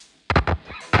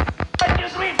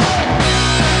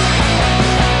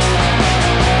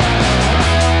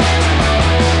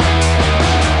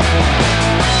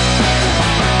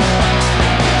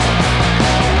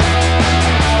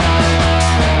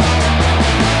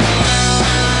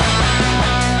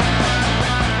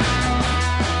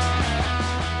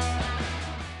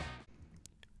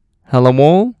Hello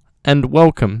all, and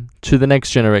welcome to the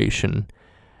Next Generation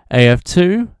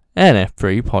AF2 and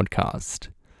F3 podcast.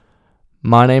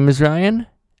 My name is Ryan,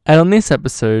 and on this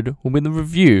episode will be the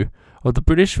review of the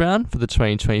British round for the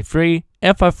 2023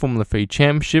 F1 Formula 3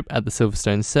 Championship at the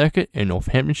Silverstone Circuit in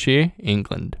Northamptonshire,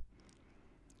 England.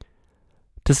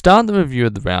 To start the review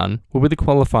of the round will be the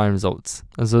qualifying results,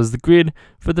 as well as the grid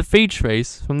for the feature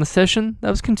race from the session that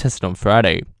was contested on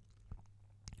Friday.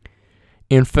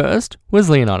 In first was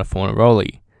Leonardo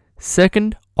Fornaroli,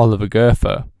 second Oliver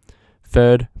Gerfer,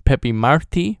 third Pepe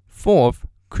Marti, fourth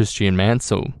Christian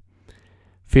Mansell,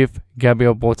 fifth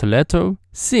Gabriele Bortoleto,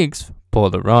 sixth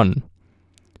Paul Aron,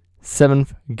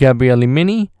 seventh Gabriele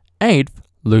Mini, eighth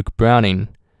Luke Browning,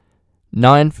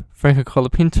 ninth Franco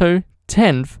Colapinto,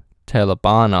 10th Taylor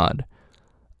Barnard,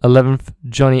 11th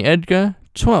Johnny Edgar,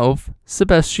 12th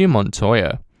Sebastian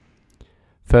Montoya,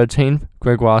 13th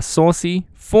Gregoire Saucy,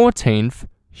 14th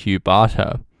Hugh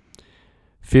Barter,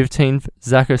 15th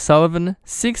Zach O'Sullivan,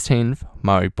 16th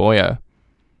Murray Boyer,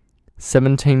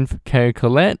 17th Kerry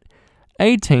Collette,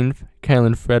 18th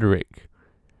Kaylin Frederick,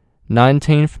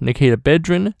 19th Nikita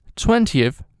Bedrin,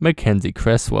 20th Mackenzie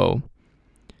Cresswell,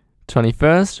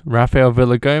 21st Rafael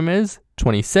Villagomez,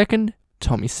 22nd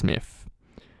Tommy Smith,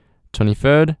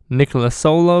 23rd Nicholas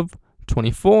Solov,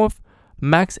 24th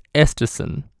Max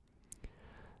Esterson,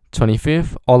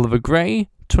 25th Oliver Gray,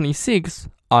 26th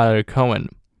Io Cohen,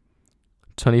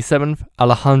 27th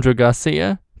Alejandro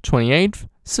Garcia, 28th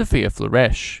Sofia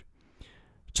Floresh,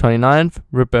 29th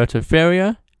Roberto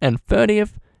Feria, and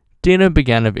 30th Dino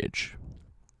Beganovic.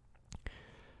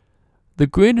 The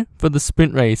grid for the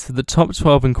sprint race for the top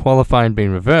 12 in qualifying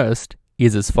being reversed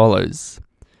is as follows.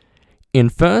 In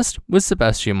first was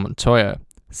Sebastian Montoya,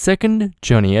 second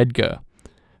Johnny Edgar,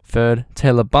 third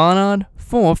Taylor Barnard,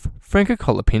 fourth Franco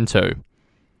Colapinto,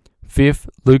 fifth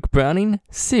Luke Browning,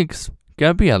 sixth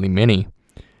Gabriele Mini,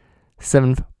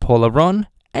 seventh Paul Aron,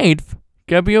 eighth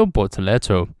Gabriele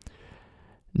Bortoleto,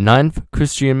 ninth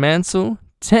Christian Mansell,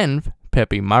 10th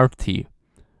Pepe Marti,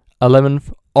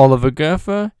 11th Oliver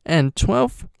Gerfer, and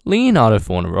 12th Leonardo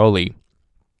Fornaroli.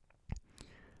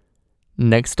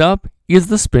 Next up is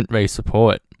the sprint race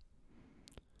report.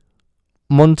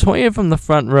 Montoya from the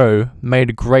front row made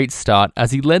a great start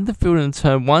as he led the field in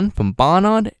turn 1 from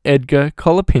Barnard, Edgar,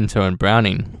 Colapinto and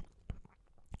Browning.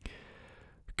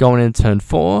 Going into turn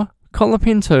 4,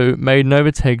 Colapinto made an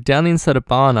overtake down the inside of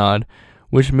Barnard,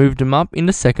 which moved him up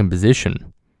into second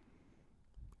position.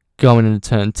 Going into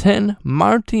turn 10,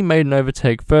 Marti made an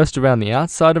overtake first around the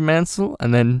outside of Mansell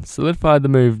and then solidified the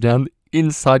move down the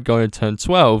inside going into turn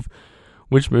 12,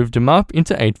 which moved him up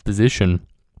into 8th position.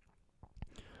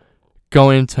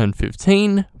 Going into turn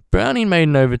 15, Browning made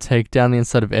an overtake down the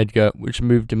inside of Edgar, which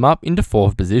moved him up into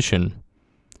 4th position.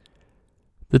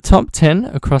 The top 10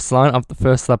 across the line of the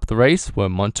first lap of the race were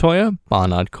Montoya,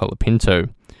 Barnard, Colapinto,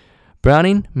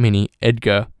 Browning, Mini,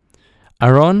 Edgar,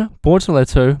 Aron,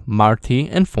 Bortoleto, Marti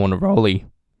and Fornaroli.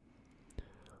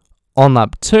 On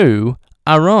lap 2,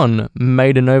 Aron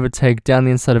made an overtake down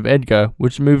the inside of Edgar,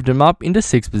 which moved him up into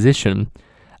 6th position,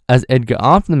 as Edgar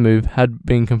after the move had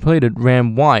been completed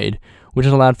ran wide, which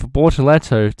allowed for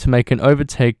Bortoleto to make an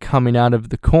overtake coming out of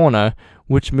the corner,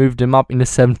 which moved him up into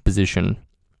 7th position.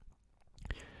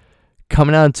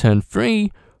 Coming out of turn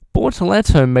 3,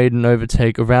 Bortoleto made an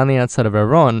overtake around the outside of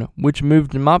Aron, which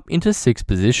moved him up into 6th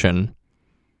position.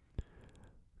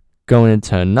 Going into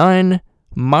turn 9,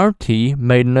 Marti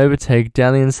made an overtake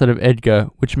down the inside of Edgar,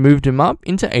 which moved him up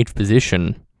into 8th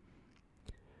position.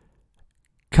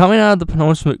 Coming out of the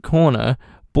penultimate corner,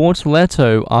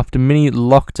 Bortoleto, after Mini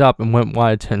locked up and went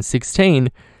wide at turn 16,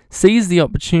 seized the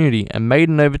opportunity and made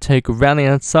an overtake around the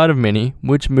outside of Mini,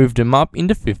 which moved him up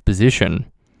into 5th position.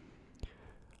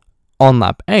 On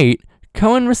lap 8,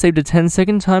 Cohen received a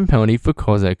 10-second time penalty for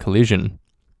causing a collision.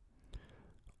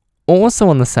 Also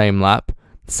on the same lap,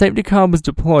 the safety car was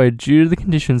deployed due to the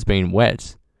conditions being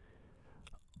wet.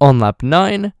 On lap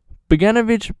 9,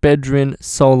 Beganovic, Bedrin,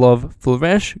 Solov,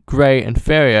 Floresh, Gray and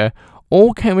Feria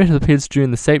all came into the pits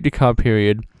during the safety car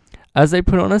period as they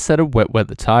put on a set of wet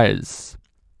weather tyres.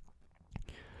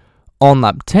 On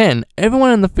lap 10,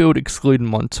 everyone in the field excluding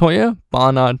Montoya,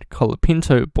 Barnard,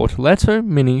 Colapinto, Bortoleto,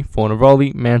 Mini,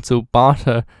 Fornaroli, Mansell,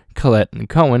 Barter, Collette and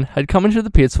Cohen had come into the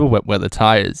pits for wet weather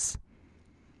tyres.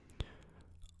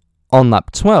 On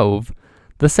lap 12,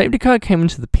 the safety car came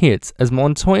into the pits as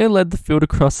Montoya led the field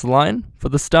across the line for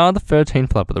the start of the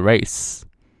 13th lap of the race.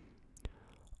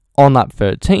 On lap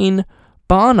 13,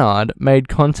 Barnard made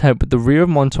contact with the rear of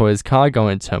Montoya's car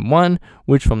going into turn 1,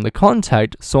 which from the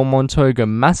contact saw Montoya go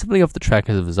massively off the track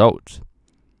as a result.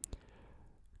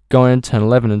 Going into turn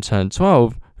 11 and turn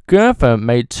 12, Gerfer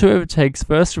made 2 overtakes,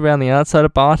 first around the outside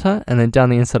of Barta and then down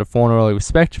the inside of Fornaroli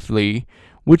respectively,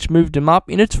 which moved him up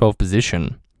into 12th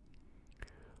position.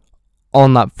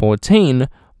 On lap 14,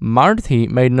 Marti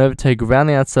made an overtake around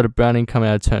the outside of Browning coming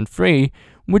out of turn 3,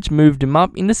 which moved him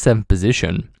up into 7th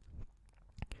position.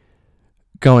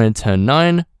 Going into turn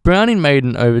 9, Browning made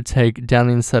an overtake down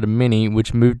the inside of Mini,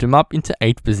 which moved him up into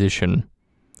 8th position.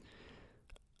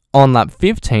 On lap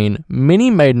 15, Mini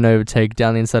made an overtake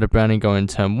down the inside of Browning going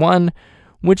into turn 1,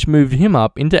 which moved him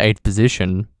up into 8th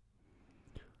position.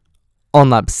 On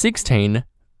lap 16,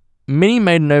 Mini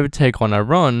made an overtake on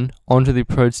Aron onto the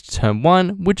approach to turn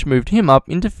 1, which moved him up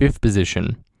into 5th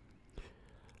position.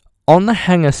 On the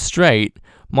hanger straight,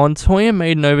 Montoya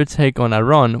made an overtake on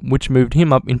Aron, which moved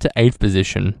him up into 8th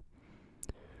position.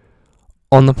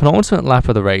 On the penultimate lap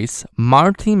of the race,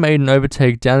 Marti made an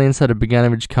overtake down the inside of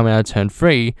Bogdanovic coming out of turn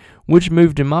 3, which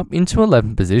moved him up into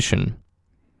 11th position.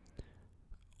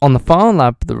 On the final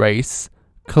lap of the race,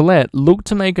 Colette looked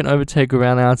to make an overtake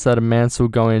around the outside of Mansell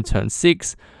going into turn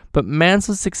 6, but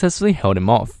Mansell successfully held him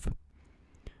off.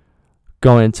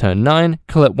 Going into turn 9,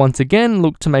 Colette once again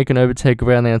looked to make an overtake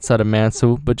around the outside of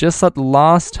Mansell, but just like the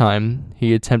last time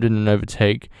he attempted an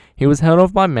overtake, he was held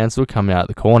off by Mansell coming out of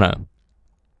the corner.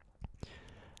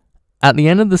 At the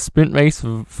end of the sprint race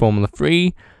for Formula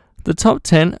 3, the top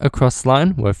 10 across the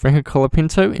line were Franco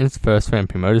Colapinto in his first for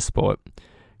MP Motorsport,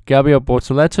 Gabriel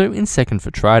Bortoleto in second for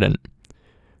Trident,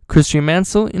 Christian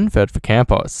Mansell in third for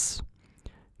Campos,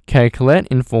 Kay Collette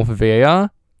in fourth for VAR,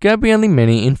 Gabriele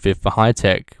Mini in fifth for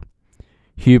Hi-Tech,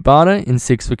 Hugh Barter in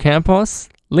sixth for Campos,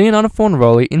 Leonardo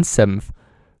Fornaroli in seventh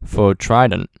for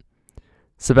Trident,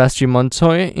 Sebastian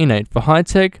Montoya in eighth for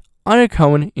Hi-Tech, Ida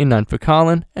Cohen in 9th for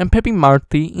Carlin, and Pepe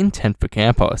Marti in 10th for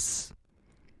Campos.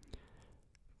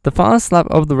 The fastest lap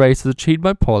of the race was achieved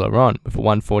by Paul Aron with a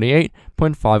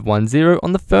 1:48.510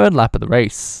 on the third lap of the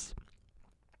race.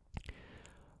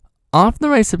 After the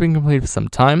race had been completed for some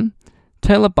time,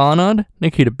 Taylor Barnard,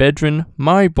 Nikita Bedrin,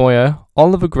 Murray Boyer,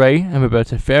 Oliver Gray, and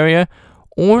Roberto Ferrier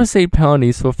all received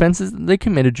penalties for offences that they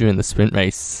committed during the sprint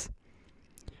race.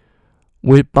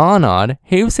 With Barnard,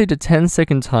 he received a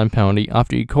 10-second time penalty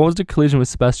after he caused a collision with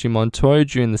Sebastian Montoya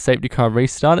during the safety car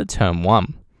restart at turn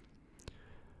 1.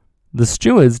 The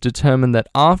stewards determined that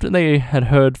after they had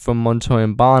heard from Montoya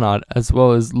and Barnard, as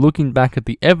well as looking back at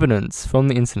the evidence from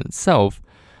the incident itself,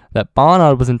 that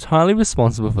Barnard was entirely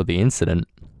responsible for the incident.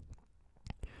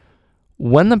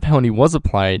 When the penalty was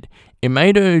applied, it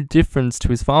made no difference to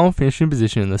his final finishing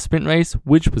position in the sprint race,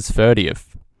 which was 30th.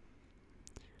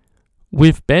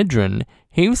 With Bedrin,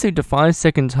 he received a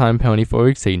 5-second time penalty for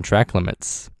exceeding track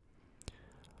limits.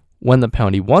 When the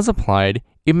penalty was applied,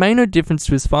 it made no difference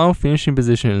to his final finishing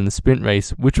position in the sprint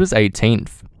race, which was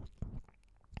 18th.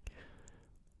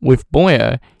 With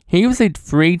Boyer, he received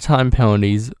 3 time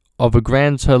penalties of a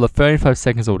grand total of 35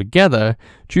 seconds altogether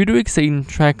due to exceeding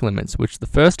track limits, which the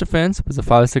first offence was a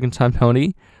 5-second time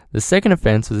penalty, the second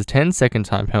offence was a 10-second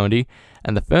time penalty,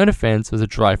 and the third offence was a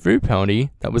drive-through penalty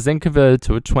that was then converted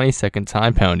to a 20-second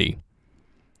time penalty.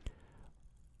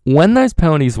 When those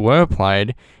penalties were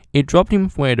applied, it dropped him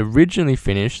from where it originally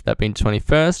finished, that being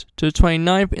 21st, to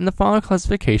 29th in the final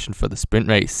classification for the sprint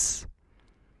race.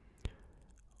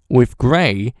 With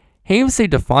Gray, he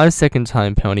received a 5-second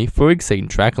time penalty for exceeding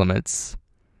track limits.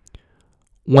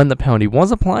 When the penalty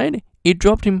was applied, it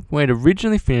dropped him where it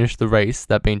originally finished the race,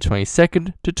 that being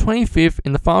 22nd to 25th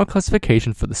in the final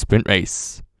classification for the sprint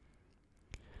race.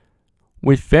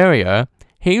 With Ferrier,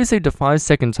 he received a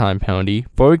 5-second time penalty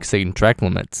for exceeding track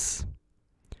limits.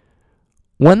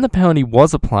 When the penalty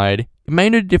was applied, it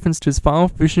made no difference to his final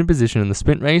finishing position in the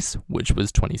sprint race, which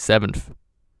was 27th.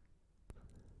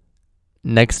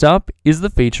 Next up is the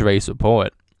feature race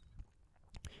report.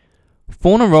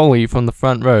 Fornaroli from the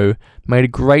front row made a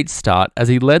great start as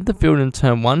he led the field in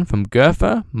turn 1 from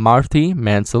Gerfer, Marti,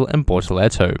 Mansell and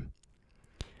Bortoleto.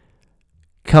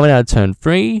 Coming out of turn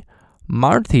 3,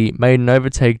 Marti made an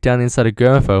overtake down the inside of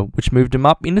Gerfer, which moved him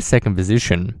up into second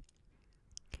position.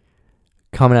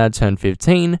 Coming out of turn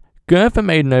 15, Gerfer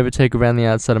made an overtake around the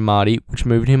outside of Marti, which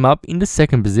moved him up into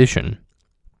second position.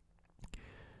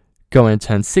 Going to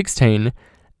turn 16,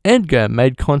 Edgar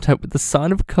made contact with the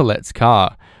side of Colette's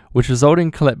car, which resulted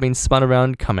in Colette being spun around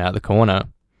and come out of the corner.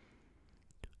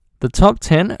 The top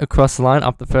 10 across the line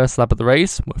up the first lap of the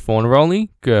race were Fornaroli,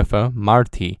 Gerfer,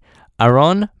 Marti,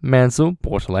 Aron, Mansell,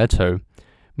 Bortoleto,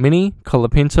 Mini,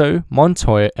 Colapinto,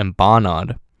 Montoya and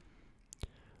Barnard.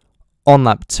 On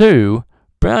lap 2,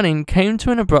 Browning came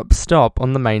to an abrupt stop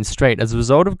on the main straight as a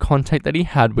result of contact that he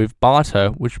had with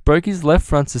Barter, which broke his left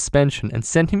front suspension and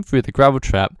sent him through the gravel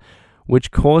trap, which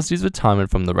caused his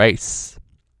retirement from the race.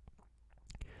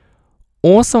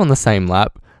 Also on the same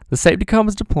lap, the safety car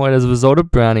was deployed as a result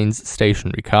of Browning's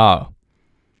stationary car.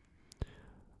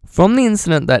 From the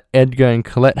incident that Edgar and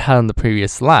Colette had on the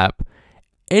previous lap,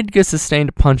 Edgar sustained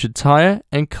a punctured tyre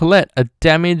and Colette a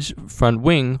damaged front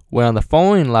wing, where on the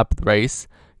following lap of the race,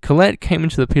 Colette came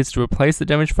into the pits to replace the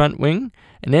damaged front wing,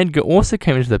 and Edgar also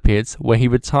came into the pits where he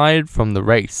retired from the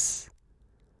race.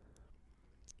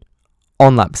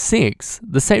 On lap 6,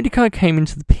 the safety car came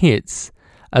into the pits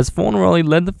as Fornaroli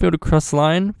led the field across the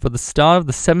line for the start of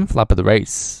the 7th lap of the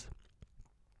race.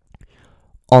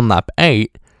 On lap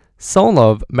 8,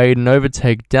 Solov made an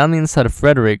overtake down the inside of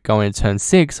Frederick going into turn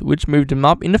 6, which moved him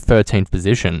up into 13th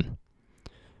position.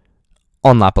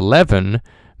 On lap 11,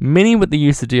 Mini with the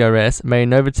use of DRS made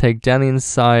an overtake down the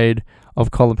inside of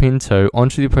Colapinto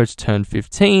onto the approach to turn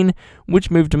 15,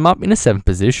 which moved him up into 7th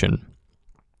position.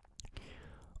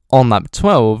 On lap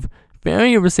 12,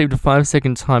 FIA received a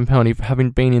 5-second time penalty for having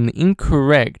been in the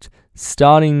incorrect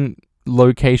starting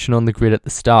location on the grid at the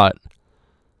start.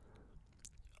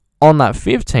 On lap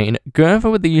 15,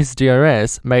 Gerfer with the use of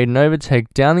DRS made an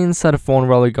overtake down the inside of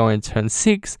Fornaroli going into turn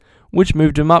 6, which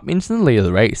moved him up into the lead of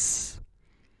the race.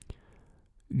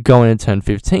 Going into turn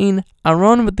 15,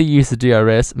 Aron with the use of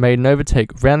DRS made an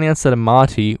overtake round the outside of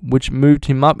Marty, which moved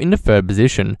him up into 3rd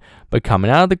position, but coming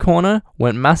out of the corner,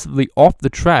 went massively off the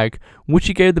track, which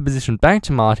he gave the position back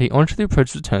to Marty onto the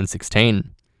approach to turn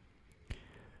 16.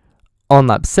 On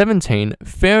lap 17,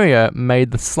 Ferrier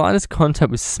made the slightest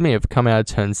contact with Smith coming out of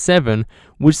turn 7,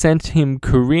 which sent him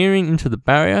careering into the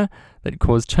barrier that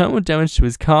caused terminal damage to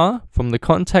his car from the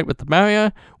contact with the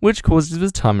barrier, which caused his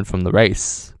retirement from the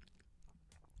race.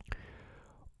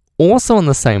 Also on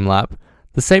the same lap,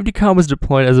 the safety car was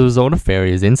deployed as a result of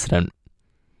Ferrier's incident.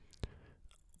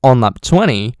 On lap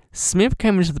 20, Smith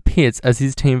came into the pits as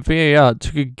his team VAR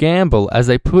took a gamble as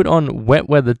they put on wet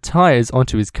weather tyres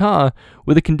onto his car,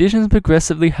 with the conditions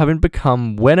progressively having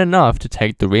become wet enough to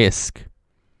take the risk.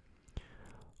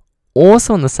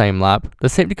 Also on the same lap, the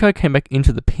safety car came back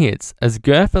into the pits as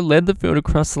Gerfer led the field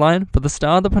across the line for the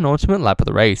start of the penultimate lap of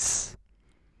the race.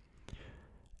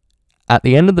 At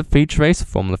the end of the feature race for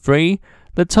Formula 3,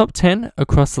 the top 10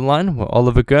 across the line were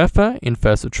Oliver Gerfer in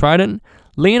 1st for Trident,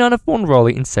 Leonardo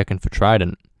Fornaroli in 2nd for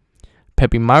Trident,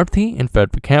 Pepe Marti in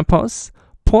 3rd for Campos,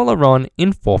 Paul Aron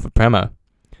in 4th for Prema,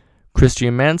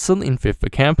 Christian Mansell in 5th for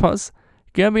Campos,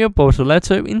 Gabriel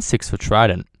Bortoletto in 6th for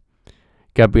Trident,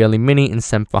 Gabriele Mini in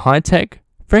 7th for Hightech,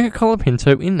 Franco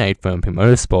Colapinto in 8th for MP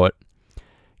Motorsport,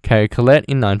 Kay Collette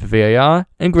in 9th for VAR,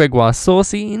 and Gregoire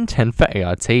Saucy in 10th for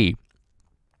ART.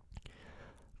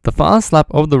 The fast lap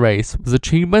of the race was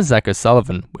achieved by Zach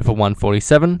O'Sullivan with a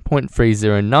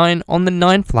 1:47.309 on the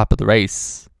 9th lap of the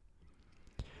race.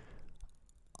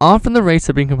 After the race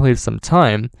had been completed for some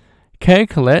time, Kay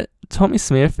Collette, Tommy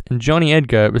Smith, and Johnny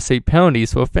Edgar received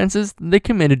penalties for offences they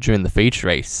committed during the feature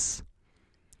race.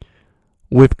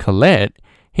 With Collette,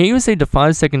 he received a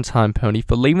 5-second time penalty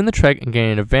for leaving the track and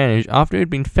gaining an advantage after he had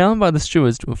been found by the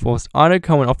stewards to have forced Ido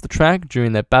Cohen off the track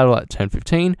during their battle at turn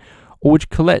 15, or which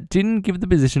Collette didn't give the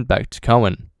position back to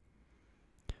Cohen.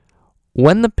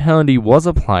 When the penalty was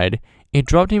applied, it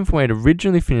dropped him from where he had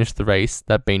originally finished the race,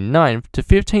 that being 9th, to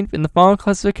 15th in the final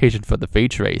classification for the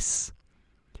feature race.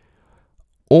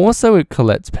 Also with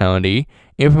Collette's penalty,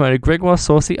 it promoted Gregoire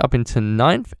Saucy up into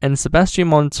 9th and Sebastian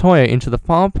Montoya into the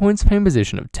final points paying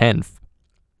position of 10th.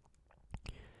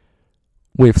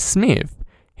 With Smith,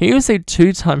 he received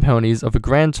 2 time penalties of a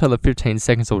grand total of 15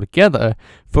 seconds altogether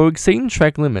for exceeding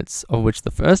track limits, of which the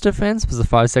first offence was a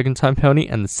 5-second time penalty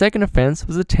and the second offence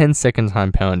was a 10-second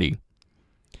time penalty.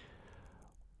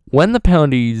 When the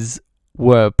penalties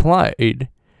were applied,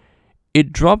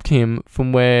 it dropped him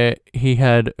from where he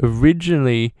had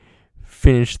originally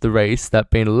finished the race,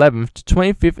 that being 11th, to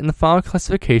 25th in the final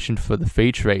classification for the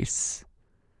feature race.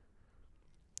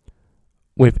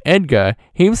 With Edgar,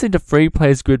 he received a 3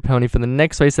 players grid penalty for the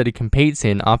next race that he competes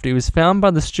in after he was found by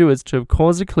the stewards to have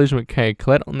caused a collision with Kay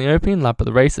Collette on the opening lap of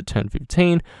the race at turn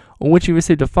 15, on which he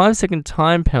received a 5-second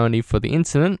time penalty for the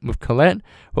incident with Collette,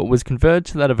 but was converted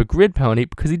to that of a grid penalty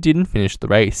because he didn't finish the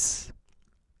race.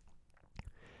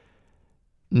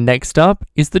 Next up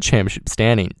is the championship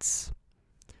standings.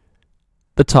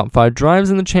 The top 5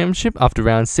 drivers in the championship after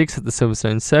round 6 at the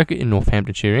Silverstone Circuit in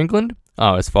Northamptonshire, England,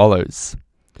 are as follows.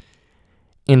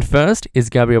 In first is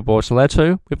Gabriel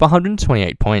Bortoletto with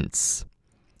 128 points.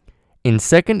 In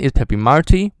second is Pepe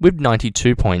Marti with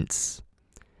 92 points.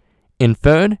 In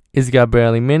third is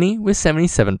Gabriele Mini with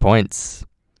 77 points.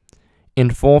 In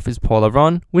fourth is Paul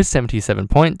Aron with 77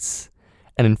 points.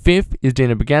 And in fifth is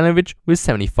Dino Bogdanovic with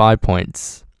 75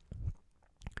 points.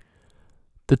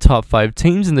 The top 5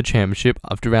 teams in the championship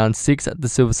after round 6 at the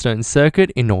Silverstone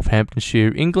Circuit in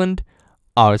Northamptonshire, England,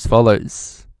 are as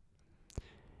follows.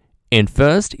 In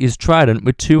first is Trident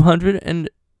with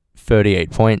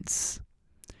 238 points.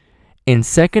 In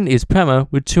second is Prema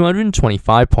with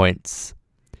 225 points.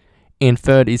 In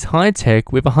third is High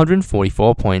Tech with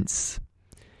 144 points.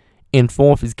 In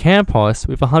fourth is Campos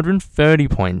with 130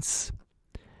 points.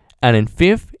 And in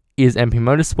fifth is MP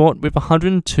Motorsport with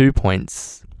 102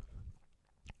 points.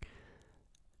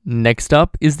 Next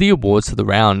up is the awards for the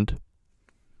round.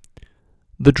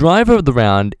 The driver of the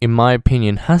round, in my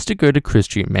opinion, has to go to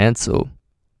Christian Mansell.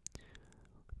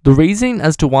 The reason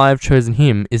as to why I've chosen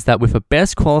him is that with a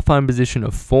best qualifying position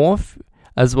of 4th,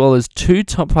 as well as 2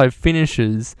 top 5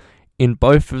 finishes in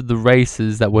both of the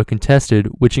races that were contested,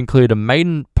 which include a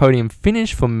maiden podium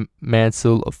finish for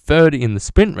Mansell of 3rd in the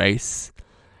sprint race,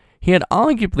 he had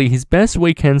arguably his best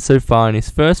weekend so far in his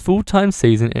first full-time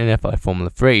season in FI Formula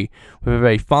 3, with a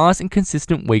very fast and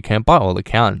consistent weekend by all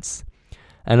accounts.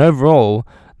 And overall,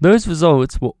 those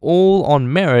results were all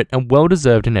on merit and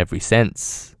well-deserved in every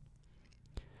sense.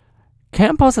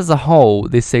 Campos as a whole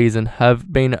this season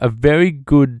have been a very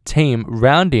good team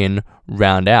round in,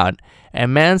 round out,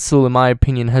 and Mansell, in my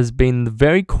opinion, has been the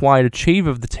very quiet achiever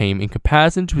of the team in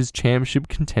comparison to his championship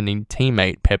contending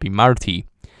teammate Pepe Marti.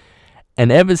 And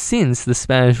ever since the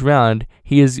Spanish round,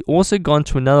 he has also gone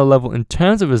to another level in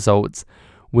terms of results,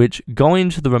 which, going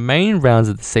into the remaining rounds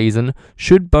of the season,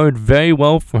 should bode very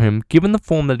well for him given the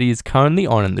form that he is currently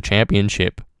on in the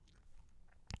championship.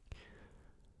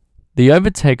 The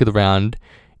overtake of the round,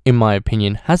 in my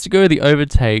opinion, has to go with the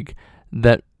overtake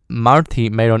that Marti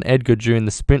made on Edgar during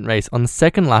the sprint race on the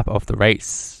second lap of the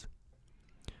race.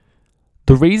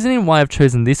 The reasoning why I've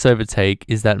chosen this overtake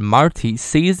is that Marti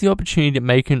seized the opportunity to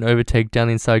make an overtake down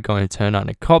the inside going to turn 9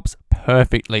 at Copse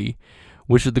perfectly,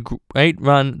 which with the great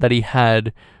run that he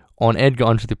had on Edgar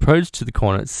onto the approach to the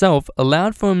corner itself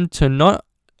allowed for him to not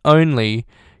only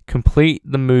complete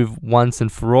the move once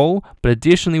and for all, but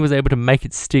additionally was able to make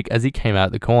it stick as he came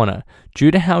out the corner,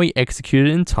 due to how he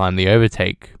executed and timed the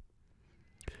overtake.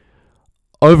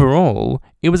 Overall,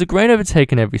 it was a great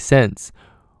overtake in every sense,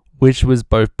 which was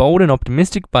both bold and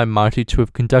optimistic by Marti to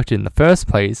have conducted in the first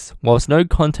place, whilst no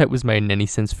contact was made in any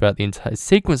sense throughout the entire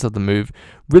sequence of the move,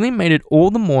 really made it all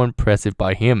the more impressive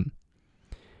by him.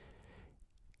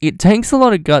 It takes a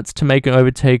lot of guts to make an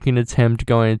overtaking attempt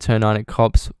going into turn 9 at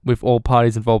Copse with all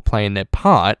parties involved playing their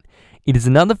part. It is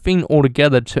another thing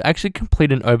altogether to actually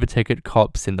complete an overtake at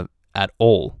Copse at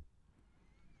all.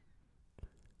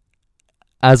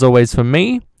 As always for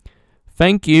me,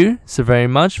 thank you so very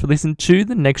much for listening to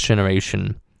the Next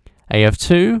Generation,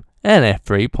 AF2 and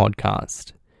F3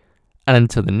 podcast. And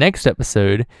until the next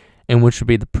episode, in which will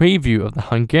be the preview of the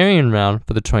Hungarian round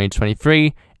for the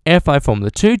 2023 FI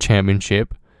Formula 2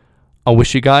 Championship, I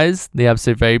wish you guys the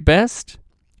absolute very best,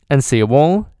 and see you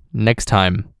all next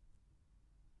time.